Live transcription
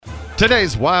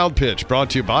Today's Wild Pitch brought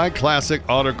to you by Classic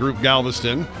Auto Group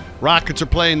Galveston. Rockets are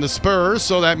playing the Spurs,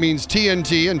 so that means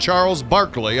TNT and Charles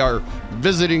Barkley are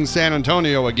visiting San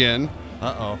Antonio again.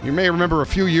 Uh-oh. You may remember a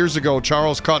few years ago,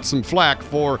 Charles caught some flack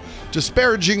for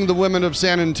disparaging the women of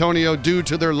San Antonio due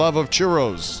to their love of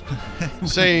churros,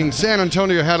 saying San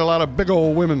Antonio had a lot of big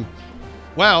old women.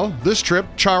 Well, this trip,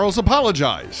 Charles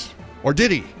apologized. Or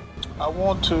did he? I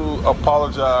want to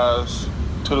apologize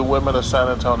to the women of San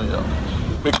Antonio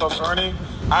because, Ernie,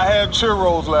 I had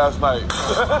churros last night.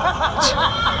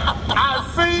 I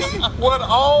see what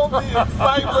all the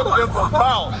excitement is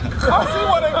about. I see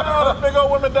what they call the big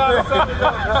old women down in San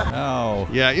Antonio. Oh.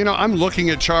 Yeah, I'm looking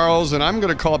at Charles, and I'm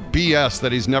going to call it BS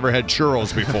that he's never had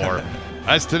churros before.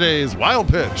 That's today's Wild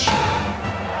Pitch.